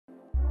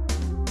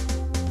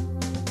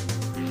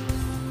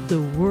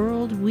The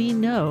world we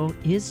know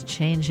is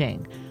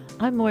changing.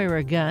 I'm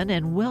Moira Gunn,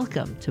 and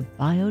welcome to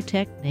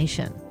Biotech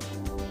Nation.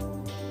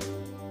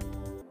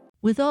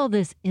 With all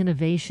this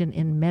innovation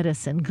in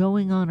medicine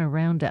going on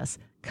around us,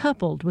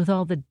 coupled with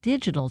all the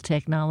digital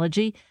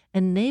technology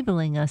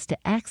enabling us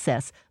to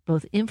access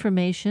both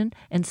information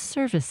and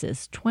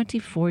services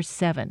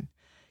 24/7,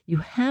 you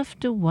have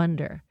to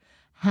wonder,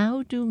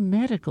 how do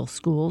medical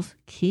schools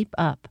keep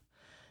up?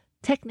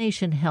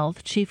 TechNation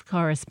Health Chief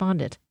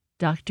Correspondent,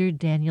 Dr.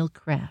 Daniel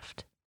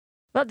Kraft.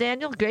 Well,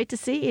 Daniel, great to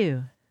see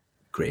you.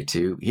 Great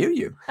to hear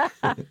you.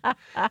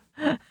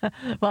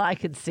 Well, I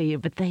can see you,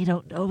 but they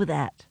don't know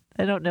that.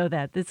 I don't know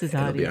that. This is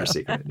audio. It'll be our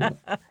secret.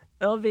 Yeah.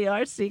 It'll be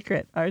our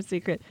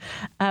secret.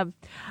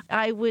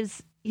 I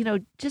was,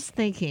 just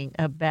thinking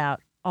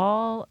about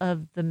all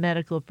of the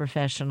medical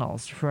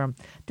professionals, from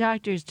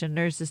doctors to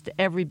nurses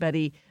to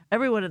everybody,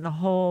 everyone in the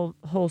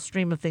whole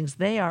stream of things.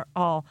 They are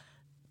all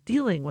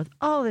dealing with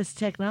all this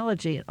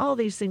technology and all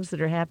these things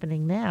that are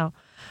happening now.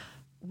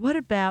 What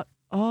about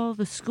all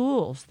the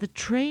schools that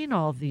train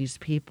all these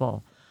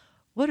people?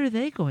 What are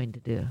they going to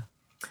do?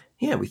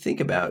 Yeah, we think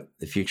about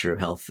the future of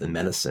health and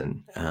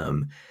medicine.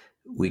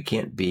 We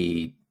can't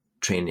be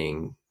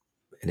training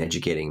and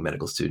educating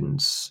medical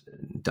students,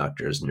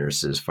 doctors,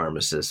 nurses,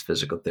 pharmacists,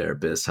 physical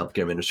therapists,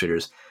 healthcare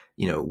administrators,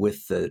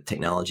 with the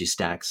technology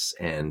stacks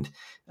and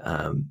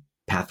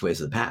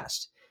pathways of the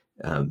past.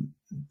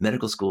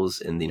 Medical schools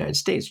in the United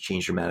States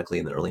changed dramatically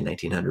in the early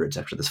 1900s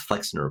after this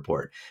Flexner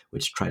Report,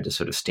 which tried to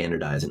sort of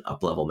standardize and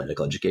up-level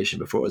medical education.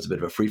 Before, it was a bit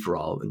of a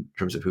free-for-all in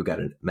terms of who got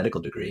a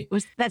medical degree.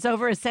 That's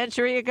over a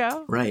century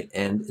ago? Right.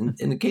 And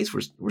in the case,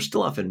 we're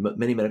still often,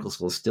 many medical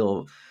schools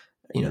still,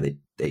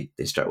 they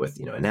start with,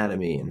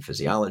 anatomy and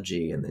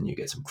physiology, and then you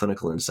get some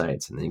clinical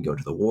insights, and then you go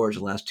to the wards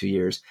the last 2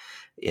 years,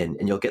 and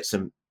you'll get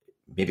some,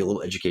 maybe a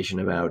little education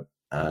about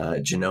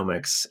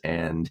genomics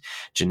and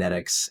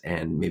genetics,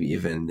 and maybe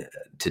even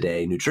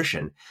today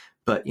nutrition.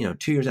 But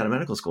 2 years out of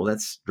medical school,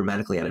 that's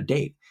dramatically out of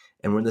date.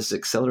 And we're in this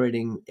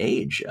accelerating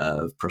age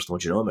of personal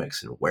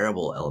genomics and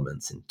wearable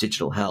elements and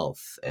digital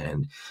health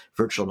and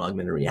virtual and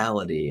augmented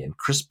reality and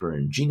CRISPR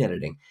and gene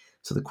editing.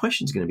 So the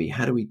question is going to be,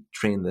 how do we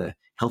train the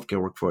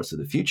healthcare workforce of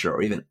the future,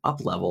 or even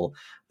up-level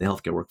the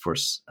healthcare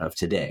workforce of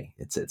today?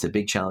 It's a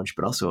big challenge,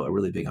 but also a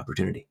really big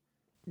opportunity.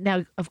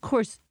 Now, of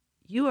course,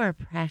 you are a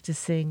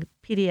practicing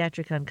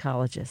pediatric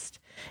oncologist.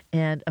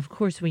 And of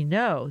course, we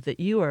know that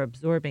you are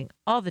absorbing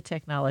all the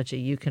technology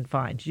you can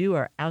find. You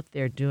are out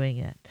there doing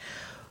it.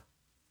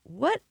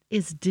 What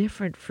is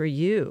different for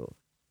you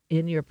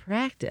in your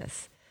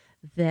practice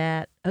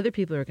that other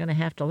people are going to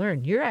have to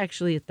learn? You're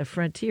actually at the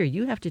frontier.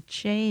 You have to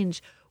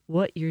change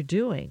what you're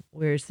doing.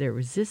 Where is there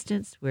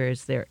resistance? Where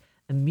is there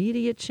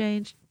immediate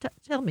change?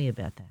 Tell me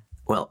about that.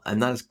 Well, I'm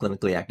not as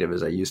clinically active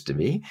as I used to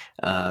be.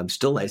 I'm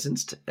still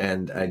licensed,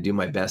 and I do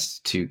my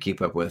best to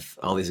keep up with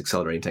all these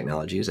accelerating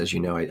technologies. As you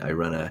know, I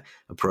run a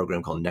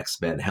program called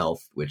NextMed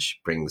Health, which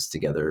brings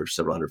together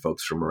several hundred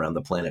folks from around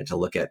the planet to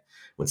look at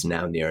what's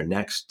now near and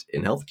next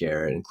in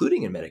healthcare,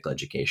 including in medical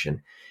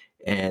education.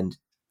 And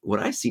what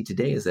I see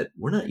today is that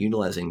we're not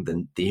utilizing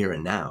the here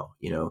and now.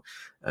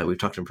 We've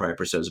talked in prior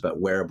episodes about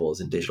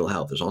wearables and digital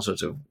health. There's all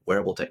sorts of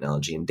wearable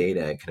technology and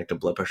data and connected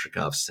blood pressure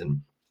cuffs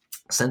and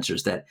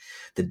sensors that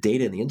the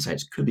data and the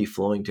insights could be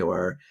flowing to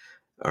our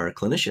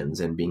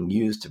clinicians and being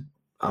used to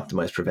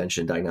optimize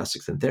prevention,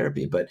 diagnostics, and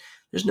therapy. But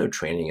there's no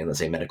training in, let's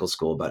say, medical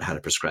school about how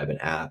to prescribe an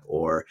app,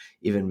 or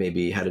even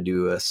maybe how to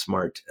do a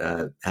smart,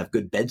 have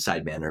good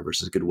bedside manner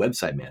versus good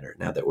website manner,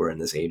 now that we're in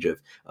this age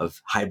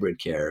of hybrid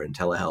care and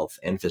telehealth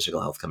and physical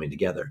health coming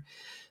together.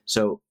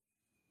 So,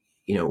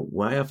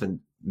 when I often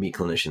meet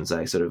clinicians,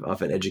 I sort of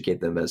often educate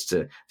them as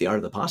to the art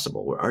of the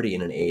possible. We're already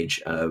in an age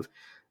of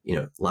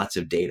lots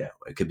of data.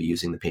 It could be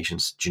using the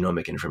patient's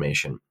genomic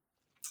information,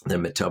 their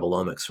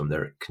metabolomics from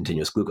their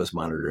continuous glucose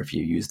monitor, if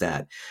you use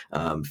that,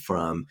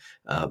 from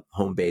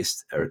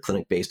home-based or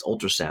clinic-based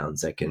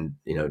ultrasounds that can,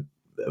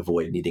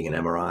 avoid needing an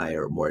MRI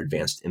or more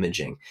advanced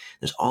imaging.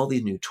 There's all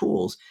these new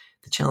tools.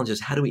 The challenge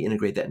is, how do we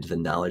integrate that into the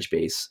knowledge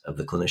base of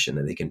the clinician,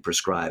 that they can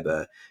prescribe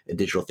a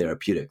digital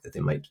therapeutic that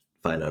they might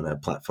find on a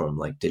platform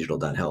like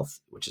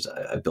digital.health, which is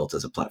I built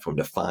as a platform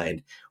to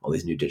find all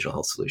these new digital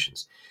health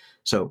solutions.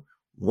 So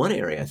one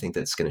area I think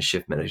that's going to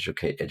shift medical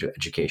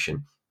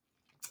education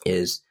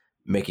is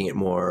making it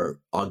more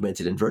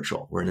augmented and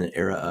virtual. We're in an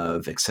era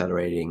of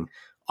accelerating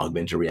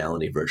augmented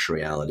reality, virtual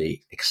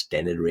reality,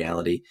 extended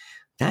reality.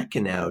 That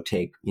can now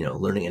take,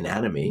 learning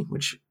anatomy,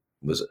 which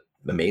was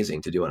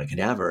amazing to do on a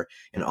cadaver,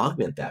 and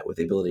augment that with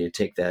the ability to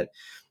take that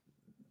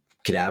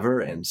cadaver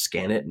and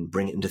scan it and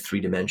bring it into 3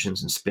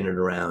 dimensions and spin it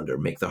around, or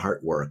make the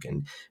heart work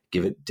and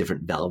give it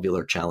different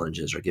valvular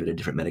challenges, or give it a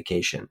different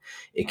medication.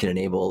 It can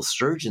enable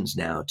surgeons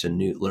now to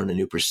learn a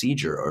new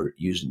procedure or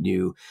use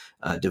new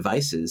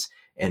devices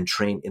and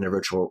train in a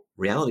virtual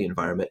reality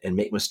environment and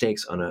make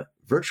mistakes on a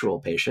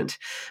virtual patient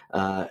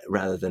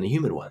rather than a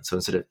human one. So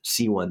instead of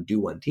see one, do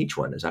one, teach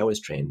one, as I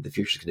was trained, the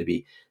future is going to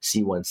be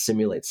see one,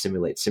 simulate,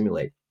 simulate,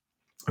 simulate.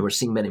 And we're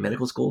seeing many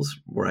medical schools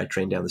where I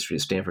trained down the street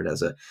at Stanford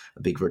as a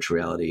big virtual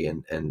reality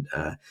and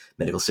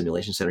medical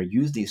simulation center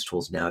use these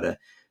tools now to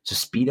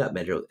speed up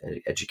medical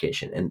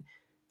education. And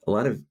a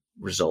lot of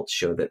results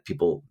show that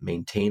people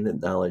maintain the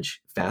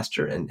knowledge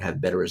faster and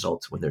have better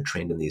results when they're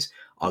trained in these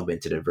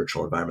augmented and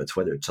virtual environments,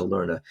 whether to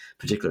learn a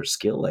particular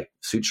skill like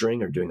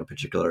suturing or doing a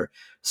particular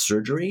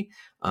surgery,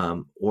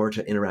 or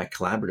to interact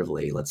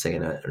collaboratively, let's say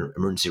in an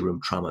emergency room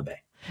trauma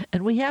bay.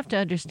 And we have to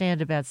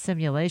understand about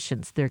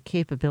simulations, their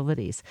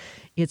capabilities.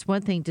 It's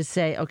one thing to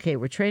say, okay,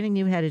 we're training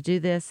you how to do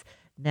this.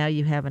 Now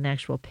you have an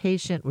actual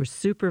patient. We're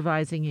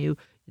supervising you.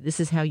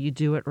 This is how you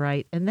do it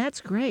right. And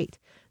that's great.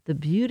 The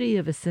beauty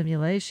of a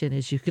simulation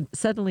is you can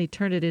suddenly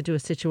turn it into a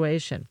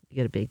situation. You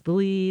get a big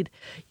bleed.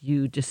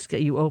 You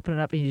open it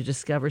up and you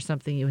discover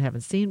something you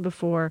haven't seen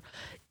before.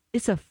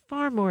 It's a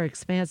far more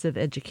expansive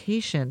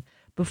education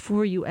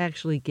before you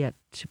actually get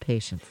to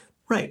patients.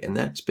 Right. And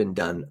that's been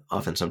done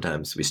often.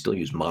 Sometimes we still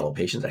use model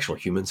patients, actual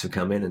humans who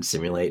come in and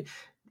simulate.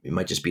 It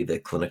might just be the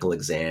clinical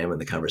exam and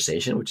the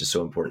conversation, which is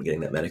so important, getting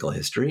that medical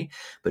history.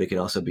 But it can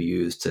also be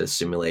used to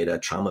simulate a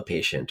trauma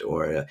patient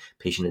or a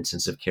patient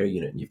intensive care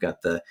unit. And you've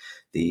got the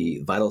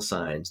vital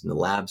signs and the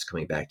labs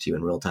coming back to you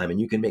in real time.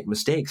 And you can make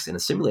mistakes in a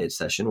simulated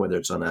session, whether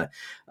it's on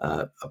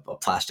a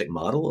plastic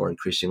model or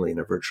increasingly in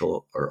a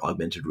virtual or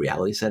augmented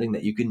reality setting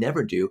that you can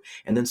never do,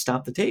 and then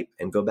stop the tape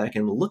and go back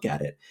and look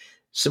at it.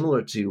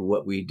 Similar to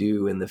what we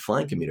do in the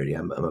flying community.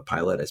 I'm a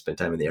pilot. I spent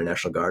time in the Air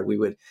National Guard. We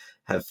would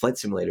have flight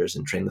simulators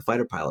and train the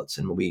fighter pilots,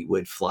 and we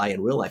would fly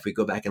in real life. We'd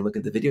go back and look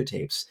at the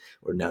videotapes,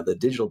 or now the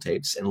digital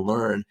tapes, and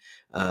learn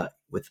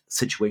with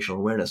situational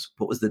awareness,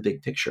 what was the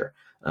big picture?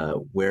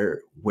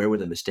 Where were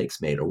the mistakes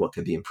made, or what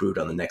could be improved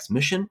on the next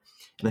mission?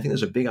 And I think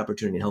there's a big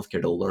opportunity in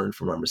healthcare to learn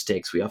from our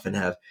mistakes. We often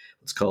have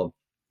what's called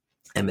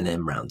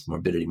M&M rounds,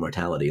 morbidity,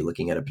 mortality,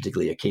 looking at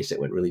particularly a case that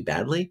went really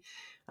badly.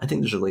 I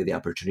think there's really the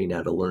opportunity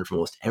now to learn from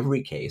almost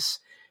every case,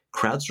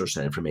 crowdsource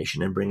that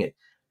information, and bring it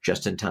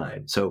just in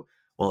time. So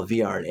while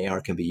VR and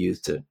AR can be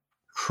used to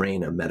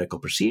train a medical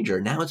procedure,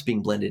 now it's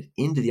being blended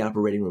into the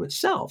operating room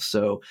itself.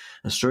 So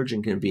a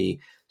surgeon can be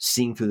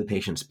seeing through the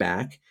patient's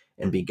back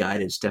and be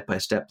guided step by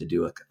step to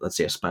do let's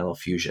say a spinal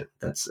fusion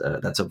that's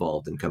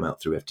evolved and come out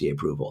through FDA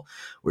approval.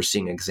 We're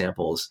seeing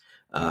examples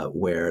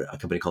where a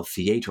company called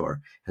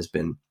Theator has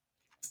been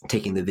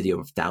taking the video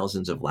of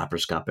thousands of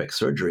laparoscopic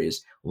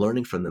surgeries,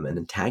 learning from them and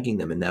then tagging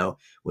them. And now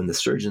when the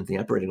surgeons in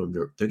the operating room,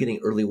 they're getting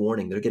early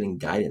warning, they're getting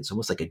guidance,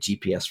 almost like a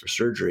GPS for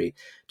surgery,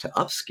 to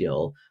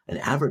upskill an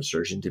average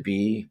surgeon to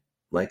be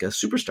like a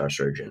superstar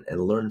surgeon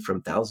and learn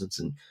from thousands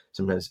and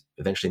sometimes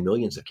eventually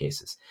millions of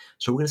cases.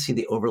 So we're going to see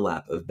the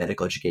overlap of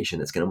medical education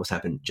that's going to almost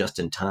happen just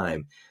in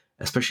time,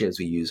 especially as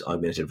we use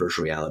augmented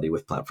virtual reality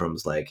with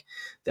platforms like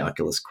the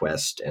Oculus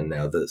Quest and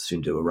now the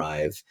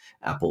soon-to-arrive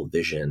Apple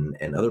Vision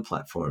and other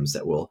platforms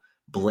that will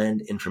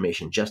blend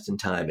information just in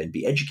time and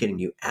be educating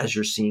you as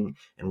you're seeing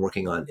and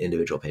working on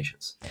individual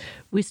patients.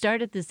 We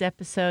started this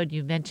episode,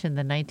 you mentioned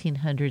the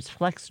 1900s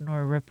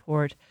Flexner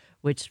Report,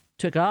 which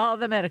took all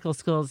the medical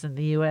schools in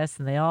the U.S.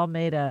 and they all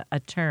made a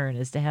turn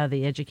as to how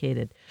they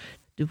educated.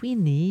 Do we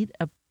need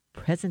a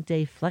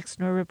present-day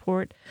Flexner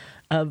Report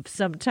of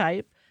some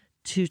type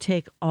to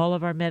take all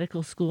of our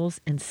medical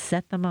schools and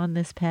set them on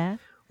this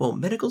path? Well,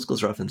 medical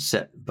schools are often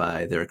set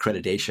by their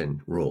accreditation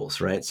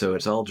rules, right? So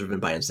it's all driven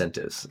by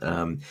incentives.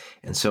 And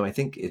so I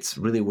think it's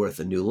really worth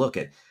a new look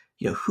at,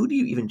 who do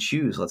you even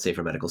choose, let's say,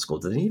 for medical school?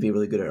 Do they need to be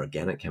really good at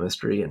organic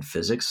chemistry and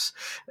physics,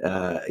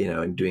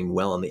 and doing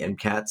well on the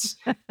MCATs?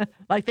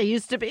 Like they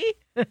used to be?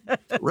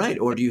 Right.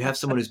 Or do you have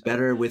someone who's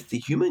better with the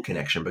human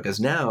connection? Because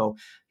now,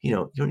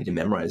 you don't need to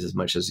memorize as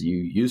much as you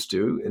used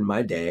to in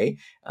my day.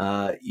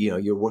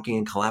 You're working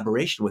in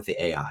collaboration with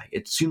the AI.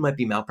 It soon might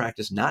be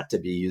malpractice not to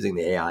be using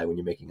the AI when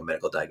you're making a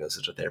medical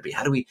diagnosis or therapy.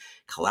 How do we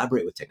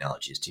collaborate with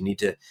technologies? Do you need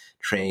to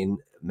train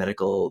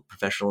medical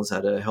professionals how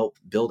to help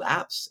build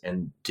apps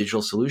and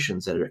digital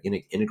solutions that are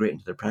integrate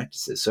into their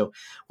practices? So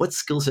what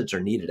skill sets are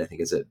needed, I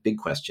think, is a big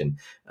question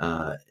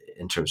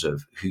in terms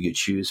of who you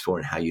choose for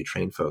and how you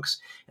train folks.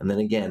 And then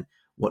again,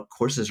 what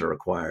courses are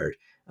required?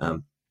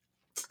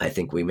 I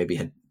think we maybe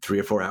had 3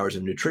 or 4 hours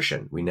of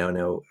nutrition. We now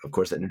know, of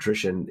course, that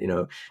nutrition,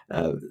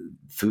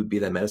 food be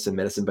thy medicine,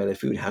 medicine by thy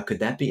food. How could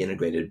that be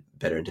integrated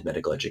better into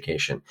medical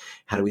education?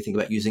 How do we think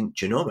about using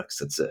genomics,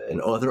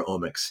 and other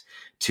omics,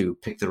 to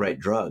pick the right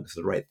drugs,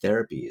 the right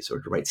therapies, or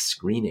the right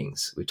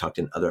screenings? We talked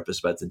in other episodes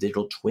about the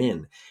digital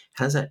twin.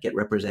 How does that get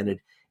represented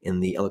in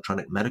the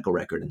electronic medical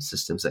record and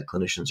systems that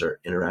clinicians are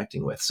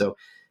interacting with? So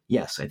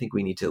yes, I think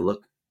we need to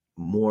look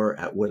more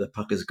at where the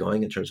puck is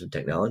going in terms of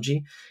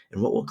technology,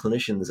 and what will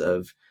clinicians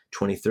of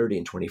 2030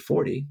 and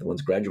 2040, the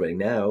ones graduating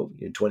now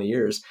in 20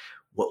 years,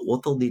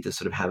 what they'll need to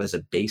sort of have as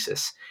a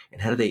basis, and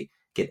how do they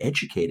get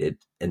educated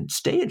and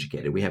stay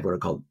educated? We have what are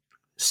called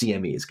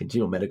CMEs,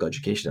 continual medical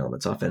education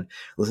elements. Often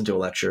listen to a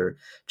lecture,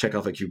 check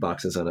off a few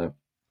boxes on a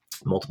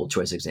multiple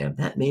choice exam.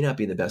 That may not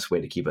be the best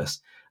way to keep us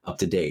up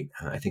to date.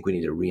 I think we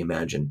need to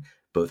reimagine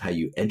both how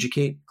you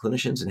educate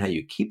clinicians and how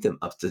you keep them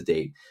up to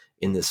date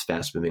in this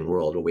fast-moving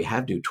world where we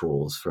have new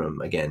tools from,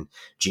 again,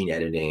 gene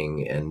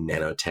editing and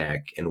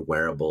nanotech and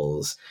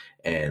wearables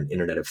and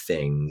Internet of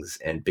Things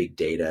and big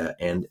data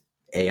and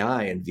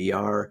AI and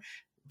VR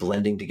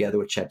blending together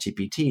with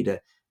ChatGPT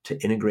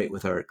to integrate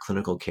with our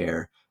clinical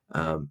care,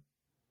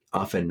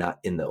 often not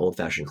in the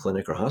old-fashioned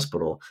clinic or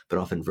hospital, but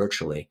often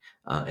virtually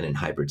and in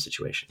hybrid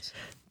situations.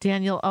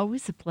 Daniel,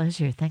 always a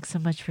pleasure. Thanks so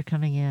much for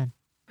coming in.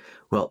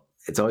 Well,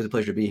 it's always a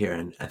pleasure to be here.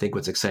 And I think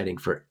what's exciting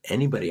for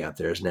anybody out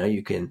there is now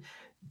you can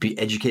be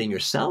educating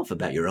yourself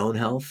about your own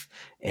health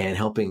and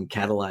helping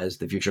catalyze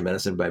the future of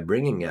medicine by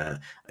bringing a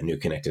new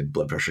connected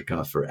blood pressure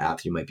cuff or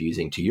app you might be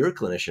using to your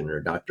clinician or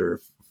doctor,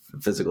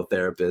 physical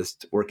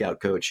therapist, workout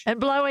coach. And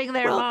blowing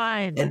their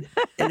mind.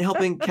 and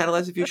helping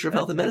catalyze the future of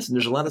health and medicine.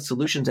 There's a lot of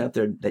solutions out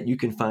there that you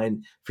can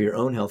find for your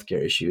own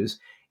healthcare issues.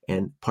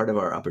 And part of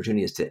our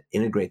opportunity is to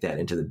integrate that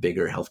into the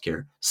bigger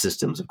healthcare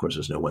systems. Of course,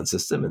 there's no one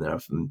system, and they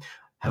often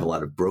have a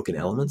lot of broken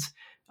elements.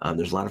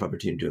 There's a lot of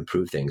opportunity to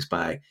improve things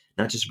by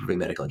not just improving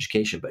medical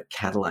education, but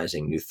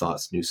catalyzing new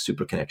thoughts, new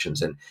super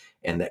connections, and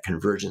that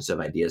convergence of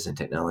ideas and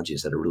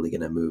technologies that are really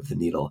going to move the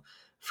needle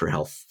for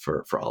health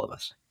for all of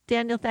us.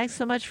 Daniel, thanks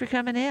so much for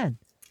coming in.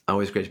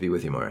 Always great to be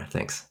with you, Maura.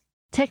 Thanks.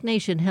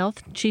 TechNation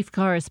Health Chief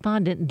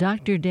Correspondent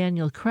Dr.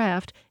 Daniel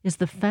Kraft is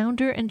the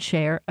founder and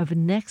chair of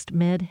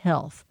NextMed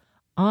Health,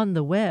 on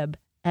the web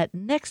at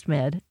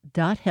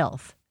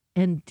nextmed.health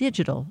and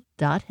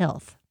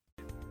digital.health.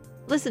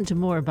 Listen to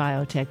more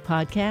biotech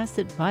podcasts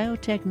at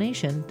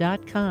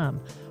biotechnation.com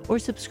or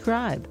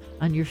subscribe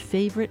on your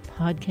favorite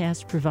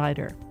podcast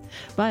provider.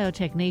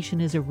 Biotech Nation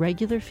is a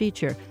regular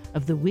feature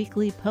of the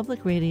weekly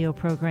public radio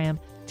program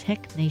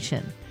Tech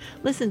Nation.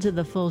 Listen to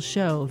the full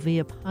show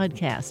via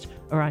podcast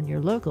or on your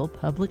local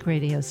public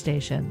radio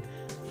station.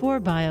 For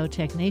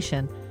Biotech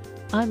Nation,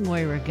 I'm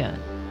Moira Gunn.